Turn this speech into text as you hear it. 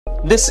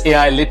This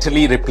AI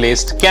literally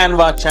replaced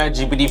Canva,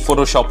 ChatGPT,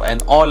 Photoshop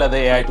and all other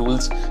AI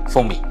tools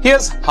for me.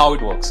 Here's how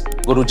it works.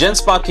 Go to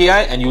Genspark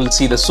AI and you will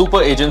see the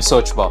super agent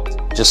search bar.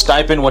 Just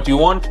type in what you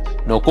want,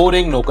 no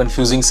coding, no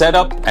confusing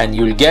setup, and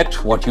you'll get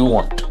what you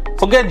want.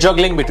 Forget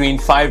juggling between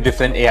 5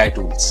 different AI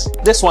tools.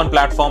 This one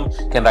platform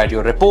can write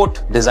your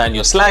report, design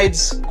your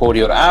slides, code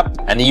your app,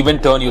 and even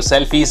turn your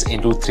selfies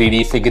into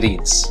 3D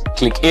figurines.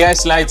 Click AI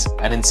slides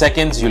and in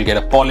seconds you'll get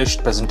a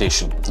polished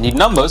presentation. Need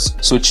numbers?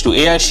 Switch to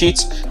AI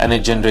sheets and it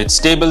generates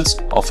tables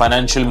or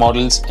financial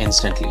models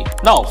instantly.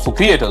 Now for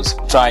creators,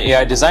 try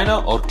AI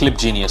Designer or Clip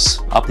Genius.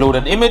 Upload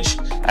an image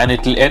and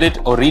it will edit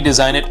or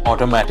redesign it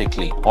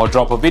automatically. Or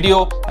drop a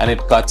video and it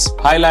cuts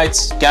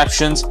highlights,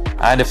 captions,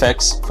 and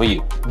effects for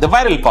you. The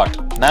viral part,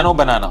 Nano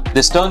Banana.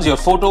 This turns your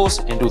photos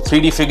into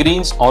 3D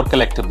figurines or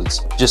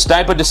collectibles. Just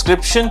type a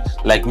description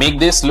like make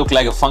this look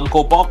like a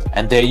Funko Pop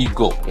and there you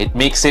go. It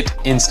makes it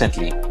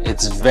instantly.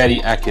 It's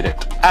very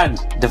accurate. And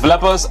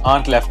developers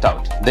aren't left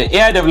out. The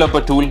AI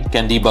developer tool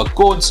can debug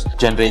codes,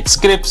 generate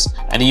scripts,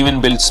 and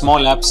even build small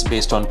apps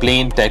based on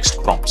plain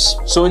text prompts.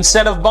 So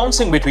instead of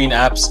bouncing between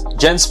apps,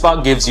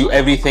 Genspark gives you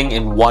everything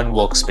in one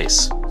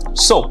workspace.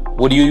 So,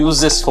 would you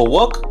use this for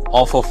work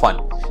or for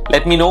fun?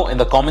 Let me know in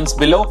the comments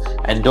below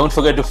and don't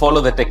forget to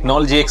follow the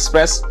Technology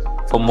Express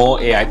for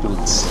more AI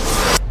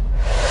tools.